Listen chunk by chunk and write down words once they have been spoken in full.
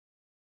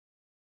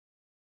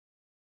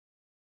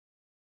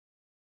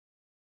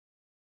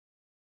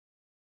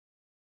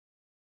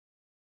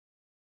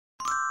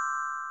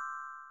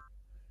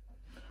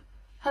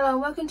Hello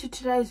and welcome to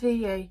today's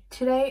video.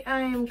 Today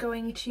I am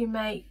going to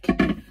make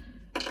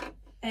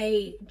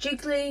a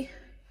jiggly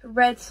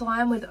red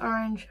slime with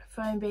orange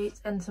foam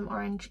beads and some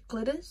orange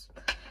glitters.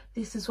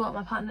 This is what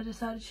my partner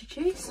decided to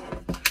choose.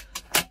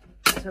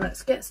 So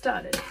let's get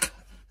started.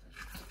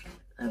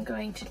 I'm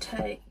going to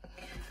take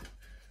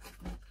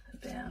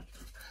about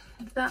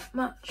that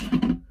much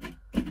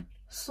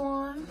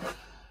slime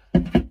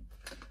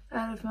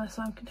out of my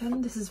slime container.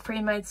 This is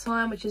pre-made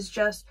slime, which is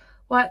just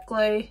white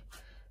glue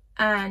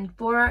and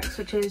borax,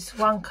 which is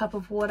 1 cup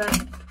of water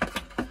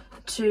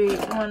to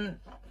 1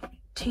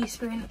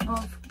 teaspoon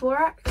of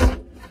borax.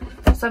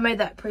 So I made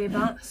that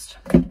pre-advanced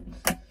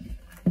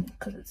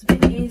because it's a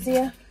bit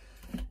easier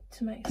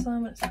to make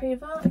slime when it's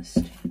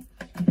pre-advanced.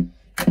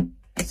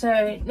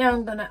 So now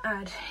I'm going to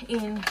add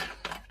in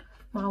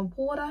my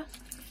water.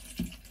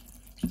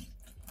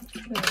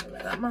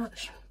 Not that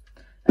much.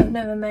 I've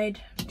never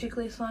made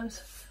jiggly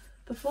slimes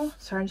before,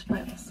 so I'm just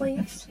playing with my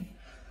sleeves.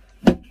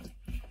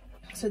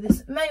 So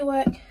this may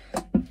work,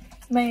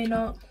 may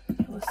not,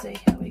 we'll see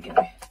how we go.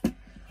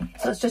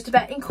 So it's just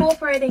about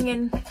incorporating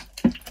in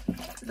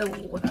the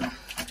water.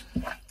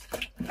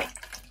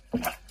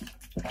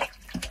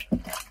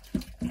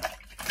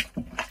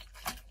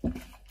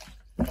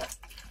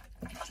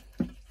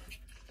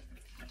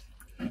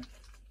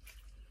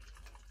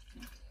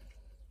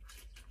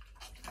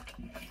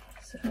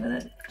 So I'm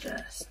going to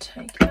just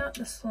take out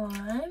the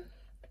slime.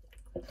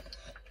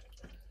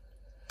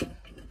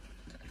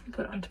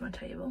 Put it onto my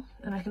table,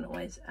 and I can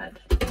always add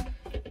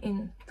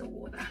in the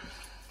water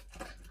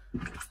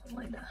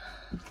later.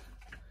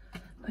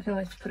 I can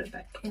always put it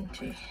back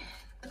into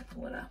the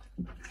water.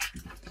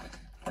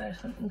 But I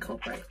just want to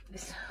incorporate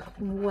this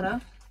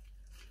water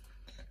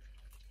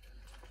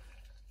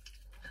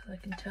so I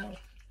can tell.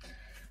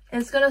 And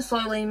it's going to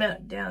slowly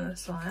melt down the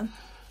slime.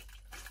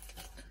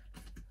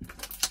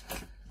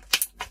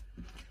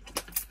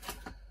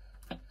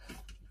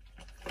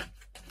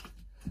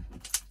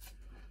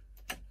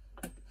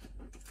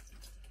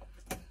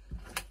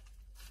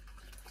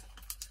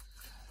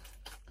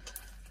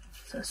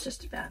 So it's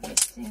just about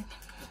mixing.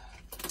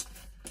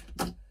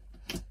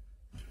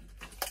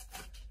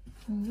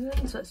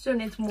 So it still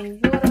needs more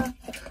water.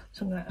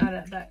 So I'm going to add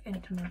it back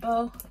into my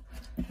bowl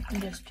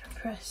and just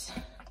press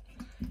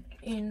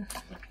in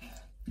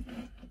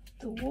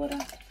the water.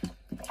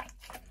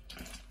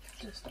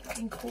 Just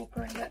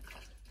incorporate it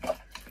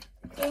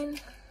in.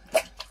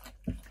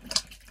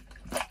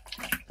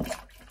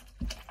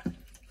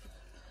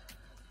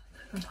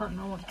 My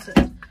partner wants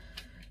it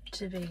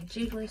to be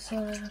jiggly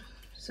slime.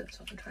 So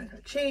that's what I'm trying to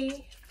achieve.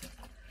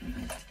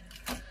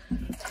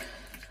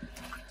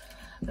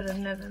 But I've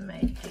never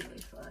made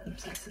jiggly slimes,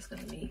 so this is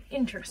going to be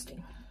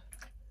interesting.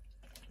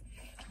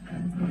 So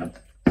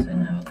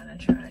now we're going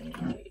to try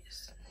and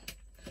use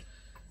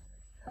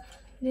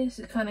this.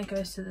 It kind of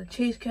goes to the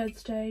cheese curd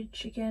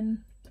stage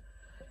again,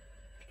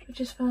 which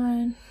is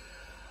fine.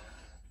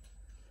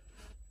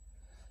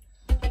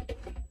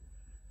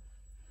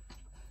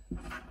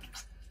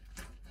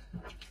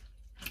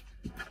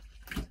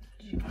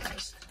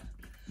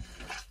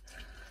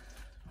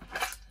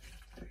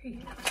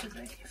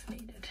 If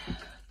needed.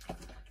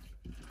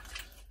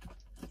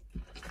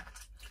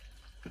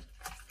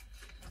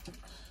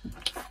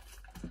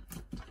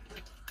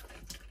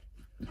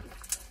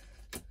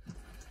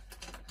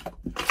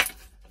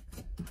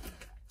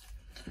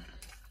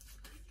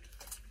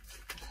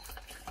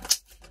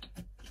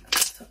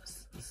 So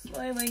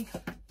slowly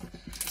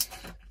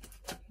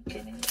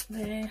getting it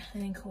there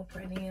and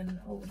incorporating in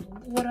all the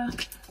water.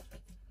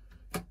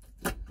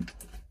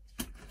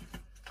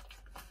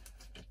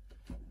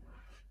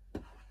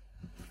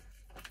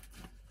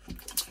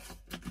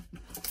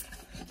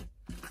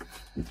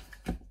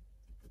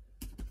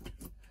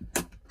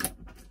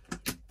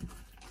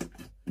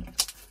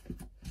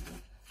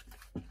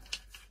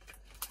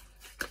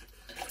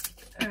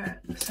 Alright,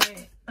 so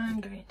I'm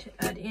going to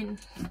add in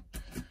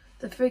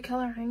the food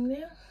colouring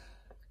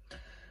now,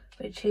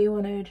 which he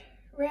wanted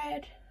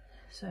red,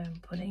 so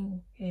I'm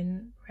putting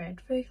in red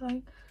food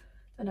colouring.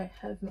 I don't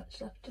have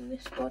much left in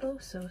this bottle,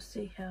 so we'll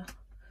see how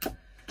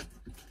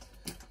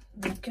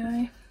we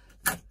go.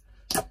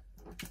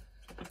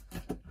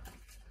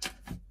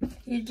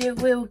 You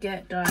will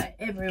get dye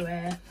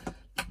everywhere,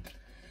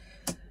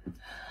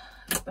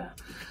 but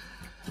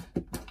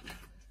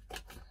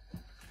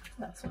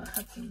that's what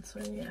happens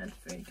when you add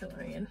food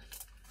colouring in.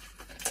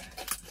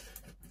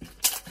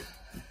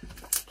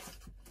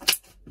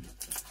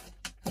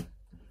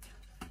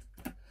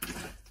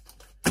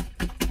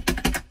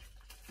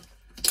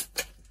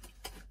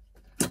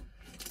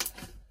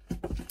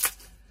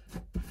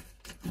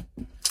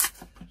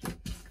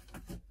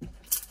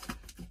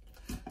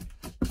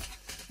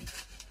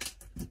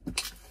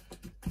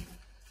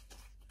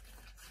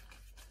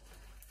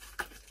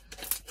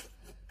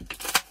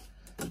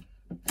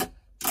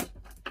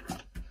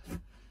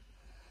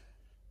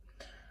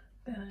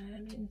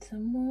 Add in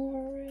some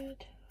more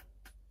red.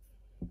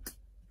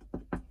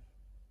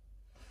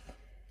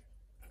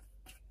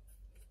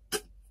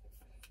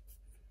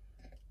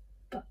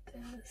 But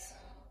there's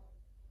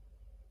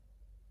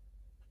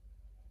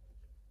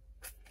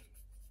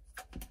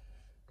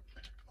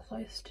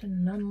close to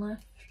none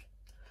left.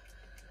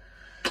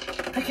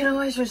 I can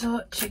always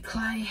resort to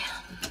clay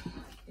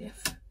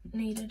if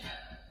needed.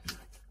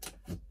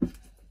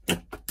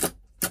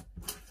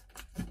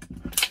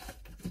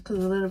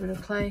 Because a little bit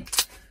of clay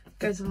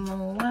goes a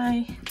long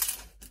way.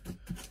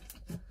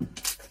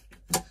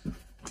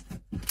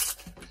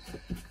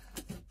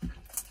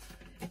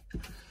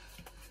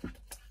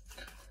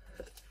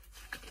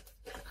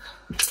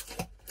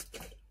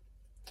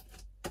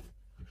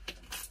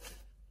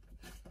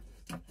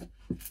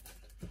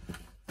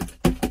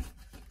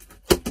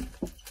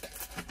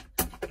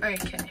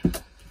 Okay,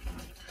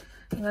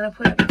 I'm going to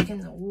put it back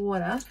in the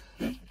water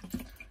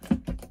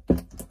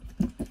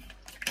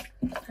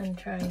and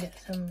try and get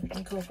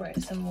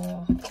incorporate some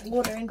more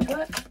water into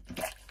it.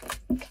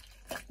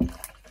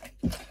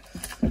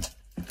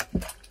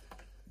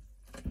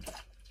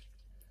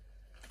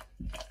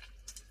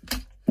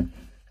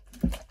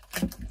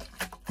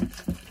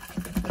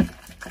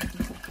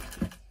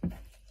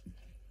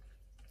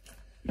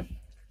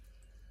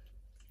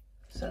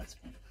 So it's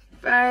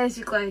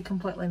basically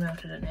completely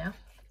melted it now.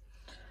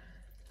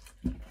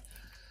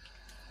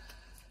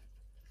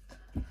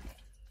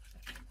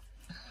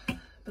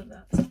 But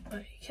that's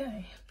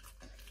okay.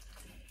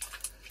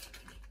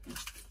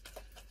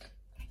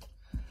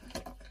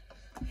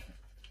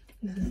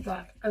 This is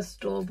like a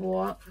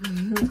store-bought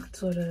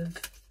sort of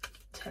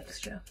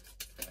texture.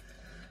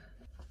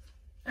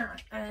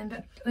 Alright,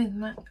 and with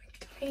my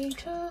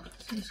activator,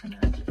 so I'm just going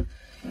to add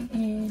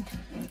in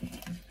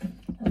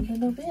a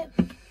little bit.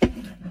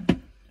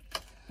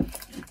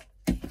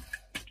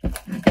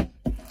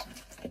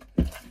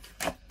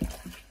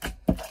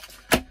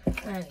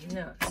 And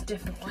now it's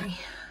definitely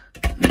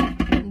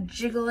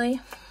jiggly.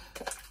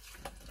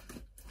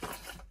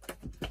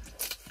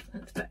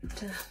 It's back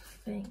to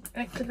being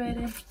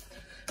activated,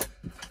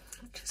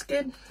 which is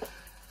good.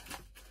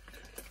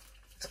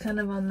 It's kind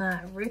of on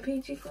that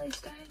rippy jiggly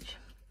stage.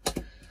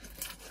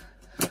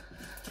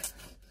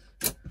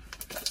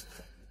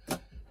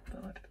 But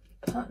my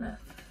partner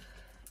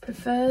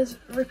prefers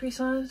rippy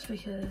slimes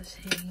because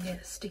he can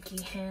get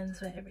sticky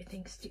hands where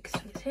everything sticks to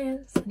his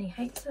hands and he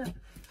hates it.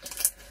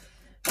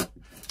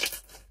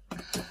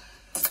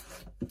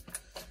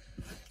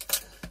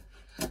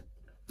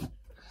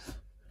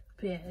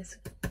 But yeah,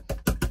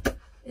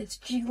 it's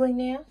jiggling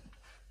now.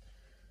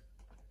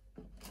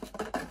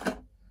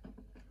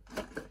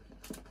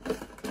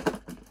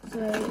 So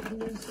I'm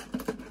just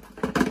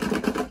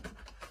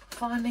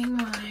finding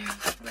my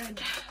red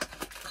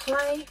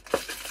clay,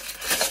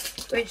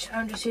 which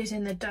I'm just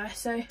using the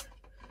Daiso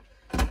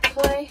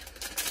clay,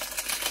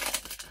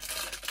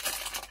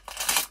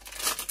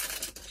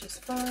 which is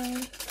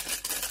fine.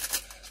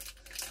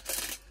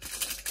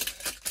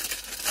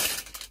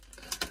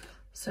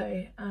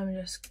 So I'm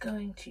just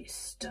going to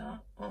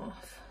start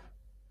off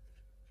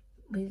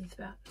with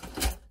about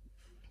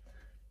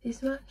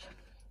this much.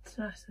 It's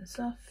nice and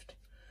soft,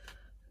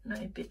 no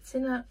bits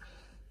in it.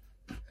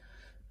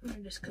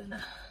 I'm just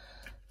gonna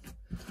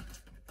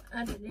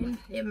add it in.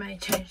 It may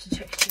change the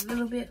texture a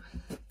little bit,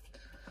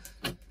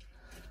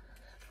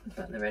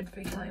 but the red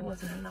free clay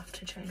wasn't enough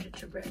to change it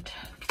to red.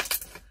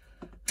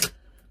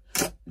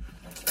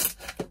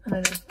 And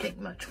I don't think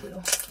much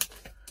will.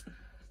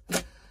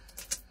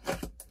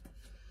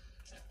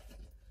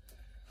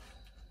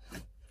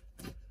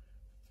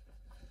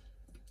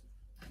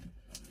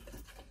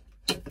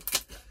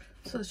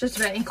 So it's just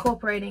about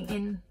incorporating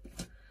in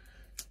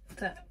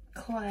that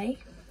clay.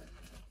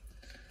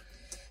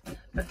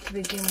 But to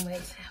begin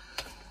with,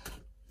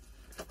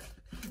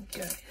 it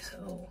goes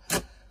all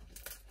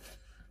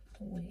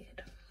weird.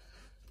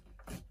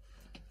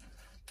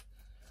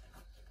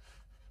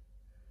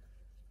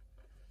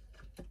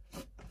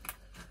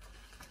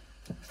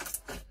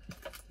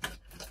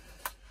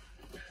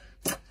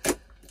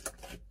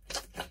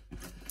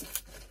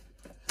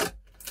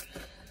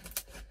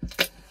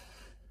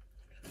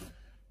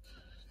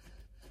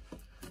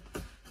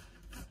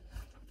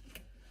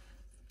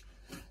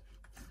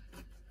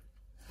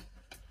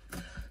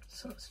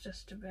 So it's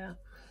just about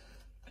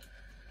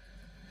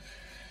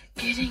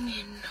getting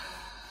in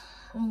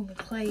all the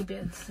clay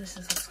bits. This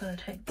is what's going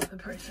to take the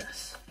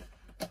process.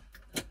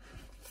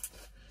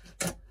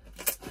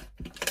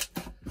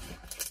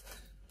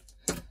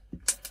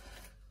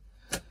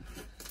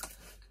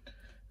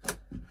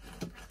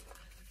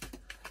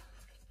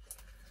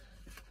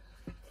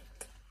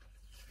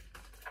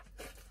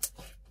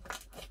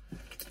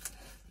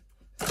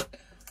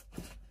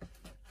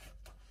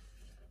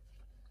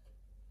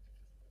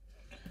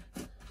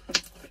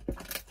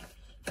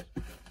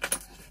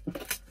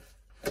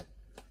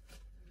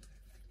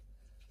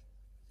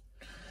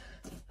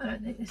 I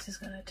don't think this is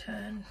going to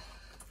turn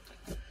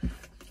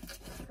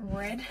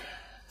red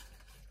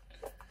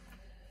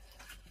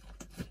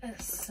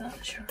as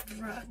such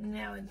right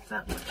now with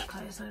that much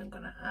clay, so I'm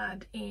going to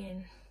add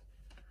in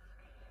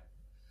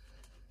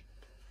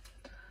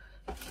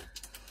a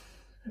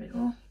bit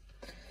more.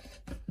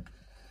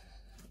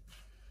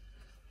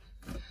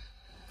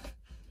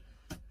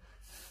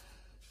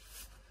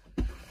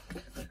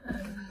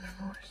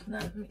 And Now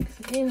mix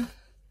it in.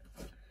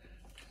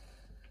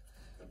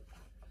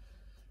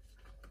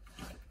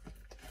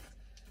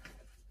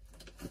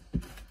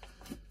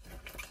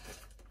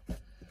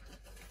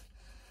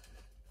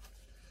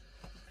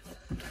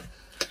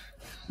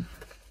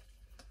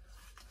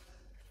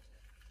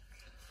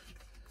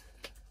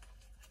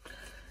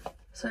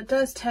 So it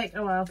does take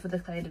a while for the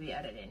clay to be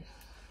added in,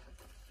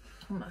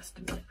 I must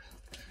admit.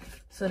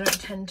 So I don't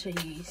tend to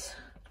use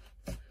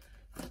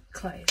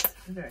clays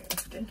very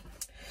often.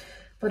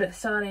 But it's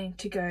starting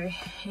to go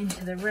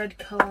into the red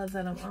colour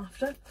that I'm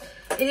after.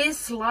 It is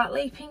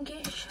slightly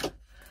pinkish,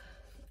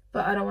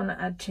 but I don't want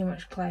to add too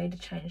much clay to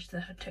change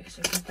the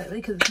texture completely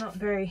because it's not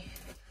very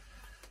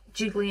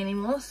jiggly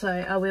anymore. So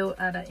I will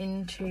add it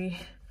into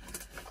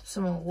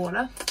some more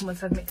water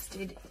once I've mixed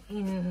it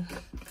in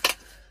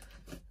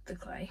the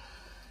clay,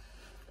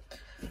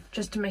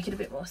 just to make it a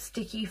bit more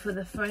sticky for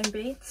the foam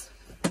beads.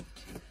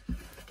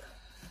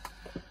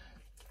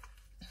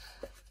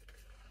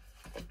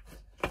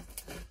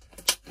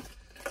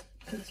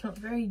 Because it's not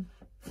very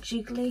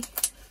jiggly,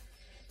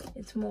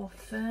 it's more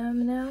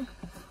firm now.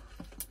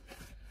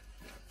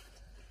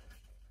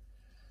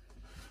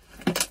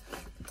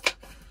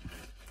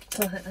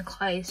 So I think the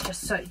clay has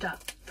just soaked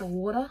up the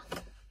water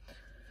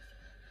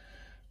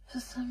for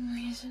some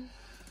reason.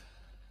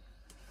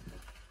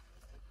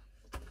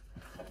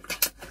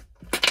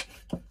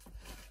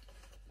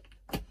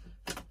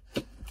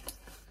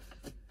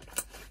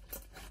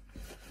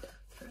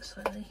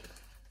 Slowly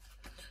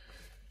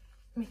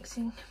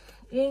mixing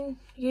in.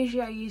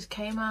 Usually I use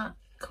Kmart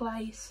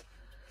clays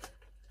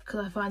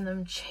because I find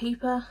them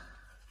cheaper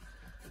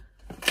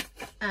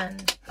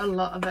and a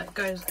lot of it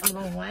goes a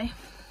long way.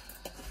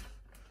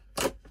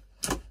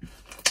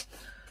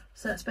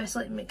 So that's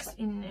basically mixed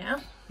in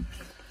now.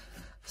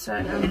 So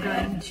I'm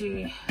going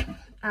to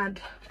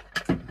add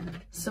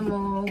some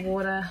more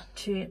water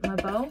to my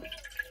bowl.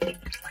 I'm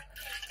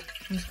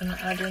just going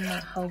to add in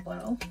that whole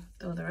bottle,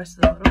 or the rest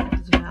of the bottle.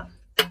 It's about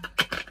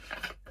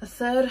a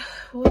third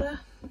water,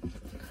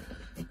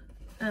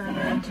 and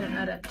I'm going to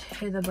add it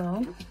to the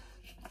bowl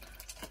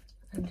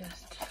and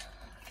just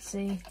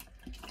see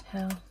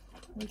how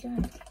we go.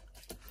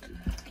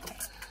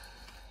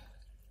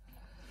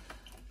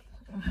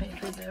 And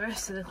hopefully the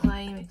rest of the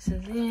clay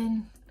mixes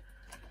in.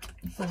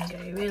 It's going to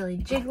go really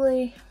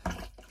jiggly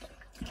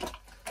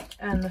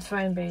and the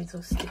foam beads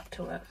will stick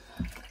to it.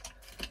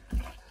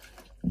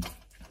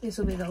 This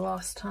will be the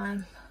last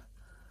time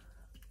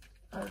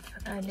of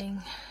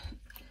adding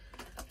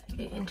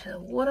it into the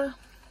water,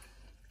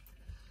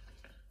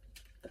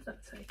 but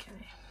that's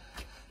okay.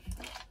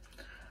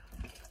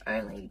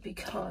 Only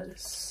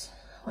because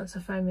once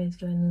the foam beads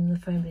go in, then the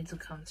foam beads will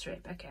come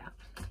straight back out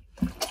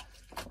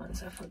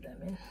once I put them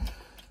in.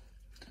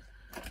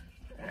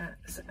 Alright,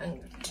 so I'm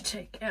going to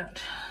take out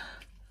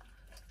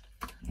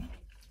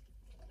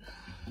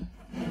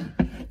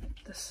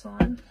the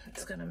slime.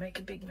 It's going to make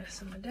a big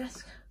mess on my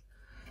desk.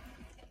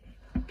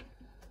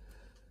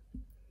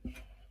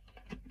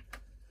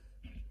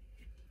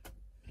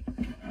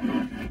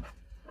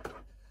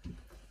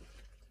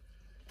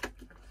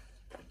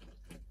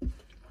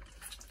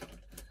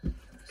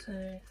 So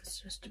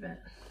it's just about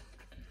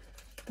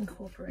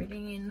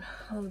incorporating in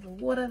all the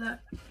water,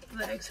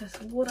 the excess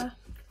water.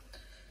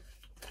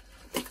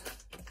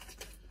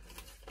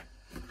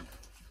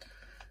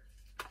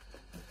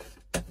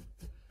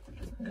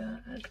 I'm going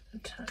to add a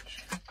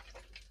touch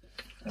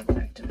of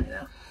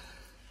activator.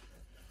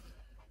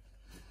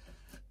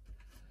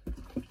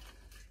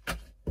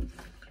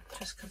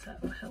 Just because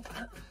that will help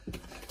it.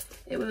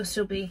 It will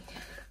still be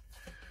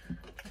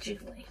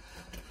jiggly.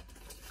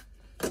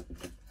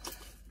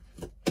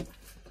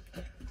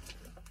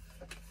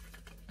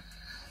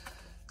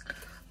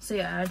 So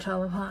yeah, I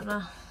told my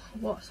partner,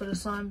 what sort of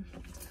slime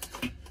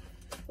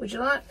would you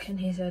like? And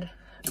he said,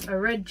 a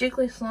red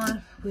jiggly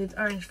slime with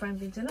orange foam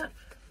beads in it.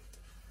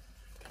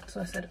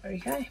 So I said,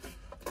 okay,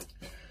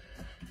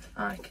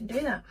 I can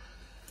do that.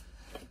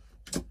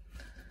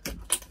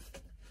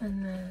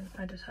 And then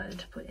I decided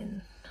to put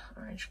in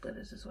orange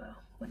glitters as well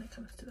when it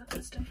comes to that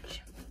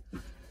stage.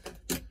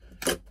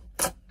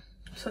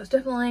 So it's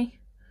definitely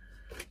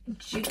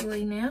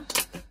jiggly now.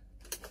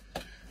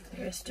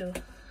 There is still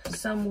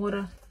some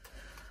water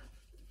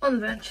on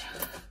the bench.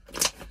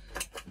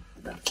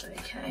 That's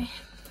okay.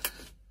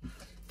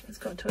 It's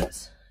got to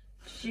its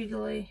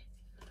jiggly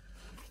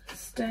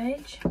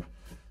stage.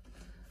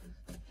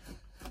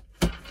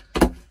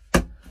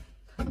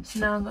 So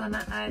now I'm going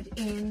to add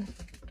in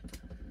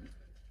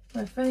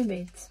my foam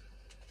beads.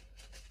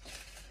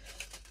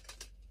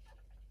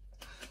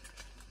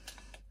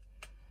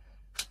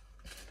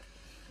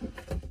 I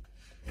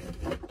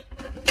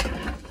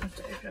have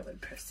to open up with a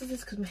pair of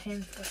scissors because my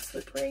hands are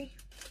slippery.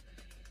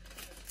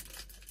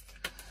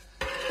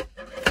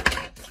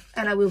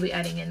 And I will be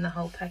adding in the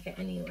whole packet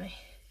anyway.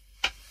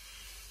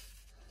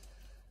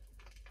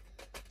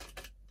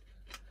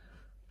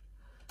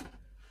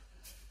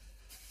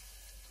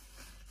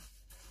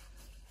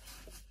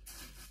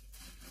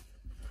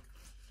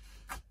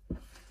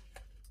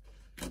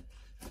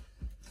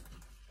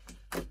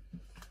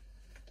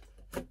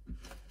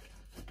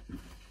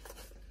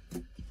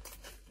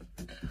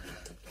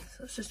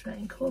 it's just about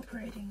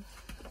incorporating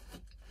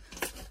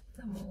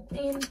them all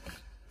in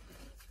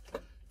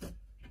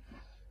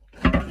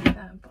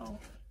that bowl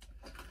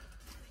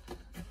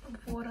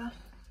of water.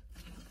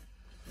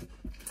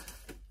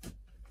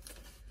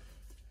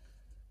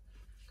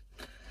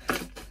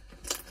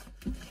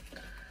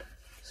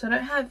 So I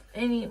don't have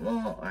any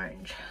more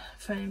orange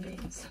foam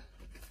beans,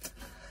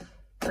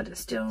 but it's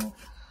still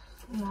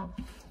not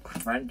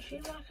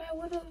crunchy like I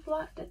would have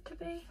liked it to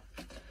be,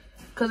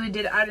 because we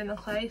did add in the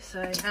clay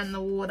and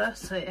the water,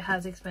 so it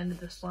has expanded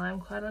the slime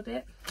quite a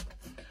bit.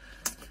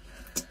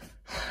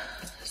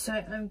 So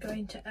I'm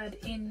going to add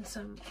in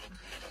some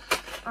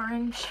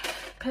orange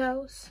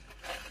pearls,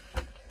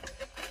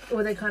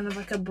 or they're kind of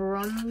like a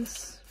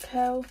bronze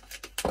pearl.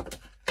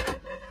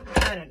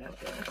 I don't know what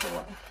they're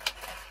called.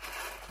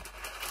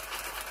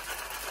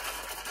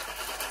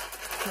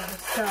 So I'll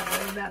start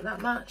with about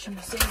that much and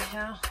see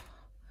how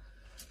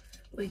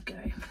we go.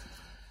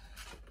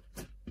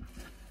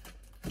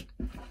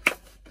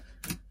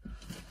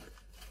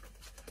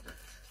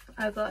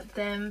 I got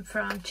them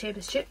from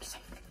Cheapest Chips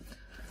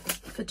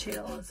for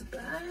 $2 a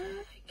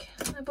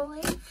bag, I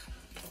believe.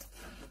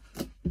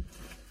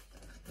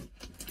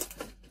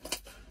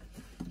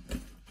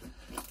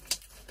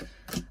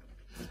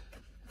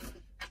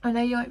 I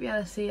know you won't be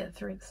able to see it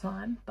through the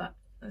slime, but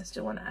I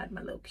still want to add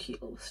my little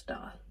cute little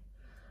star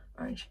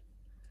orange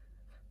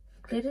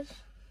glitters.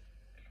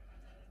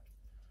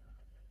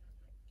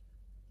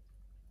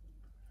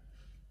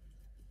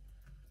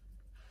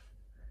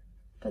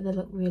 But they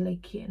look really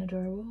cute and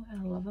adorable,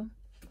 and I love them.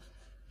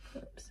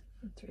 Oops,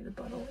 I threw the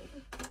bottle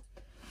in.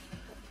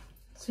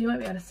 So you won't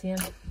be able to see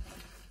them,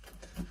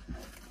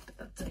 but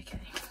that's okay.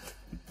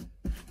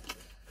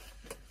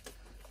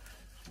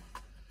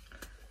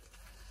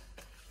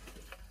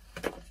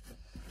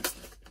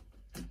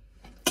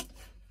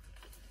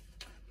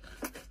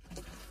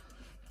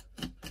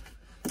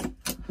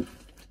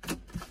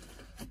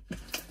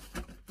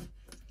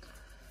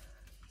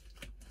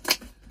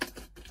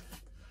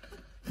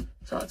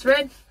 So it's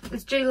red,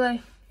 it's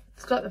jiggly,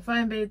 it's got the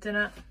foam beads in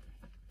it.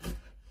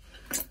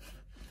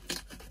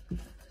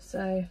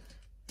 So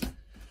you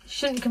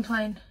shouldn't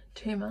complain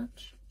too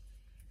much,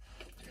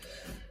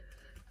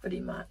 but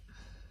you might.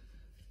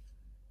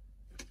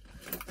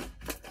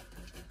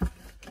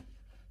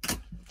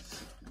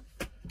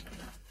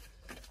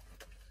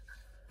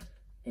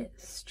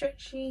 It's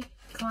stretchy,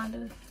 kind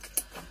of.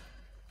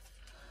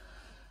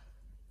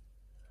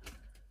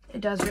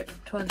 It does rip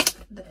towards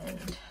the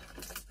end,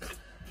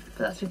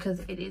 but that's because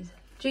it is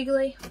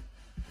jiggly.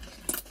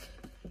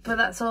 But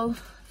that's all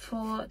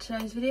for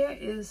today's video.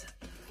 Is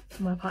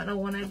my partner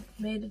wanted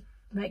me to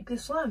make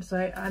this slime,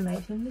 so I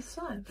made him this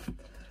slime,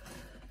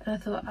 and I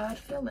thought I'd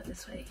film it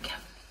this week.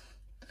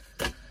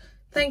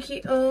 Thank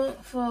you all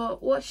for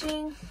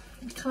watching.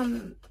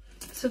 Come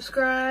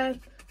subscribe,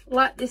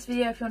 like this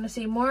video if you want to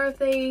see more of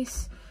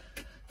these.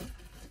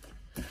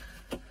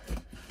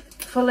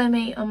 Follow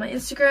me on my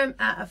Instagram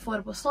at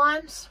Affordable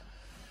Slimes,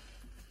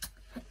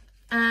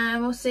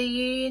 and we'll see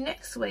you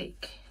next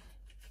week.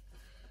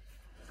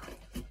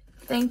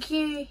 Thank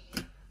you.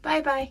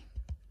 Bye bye.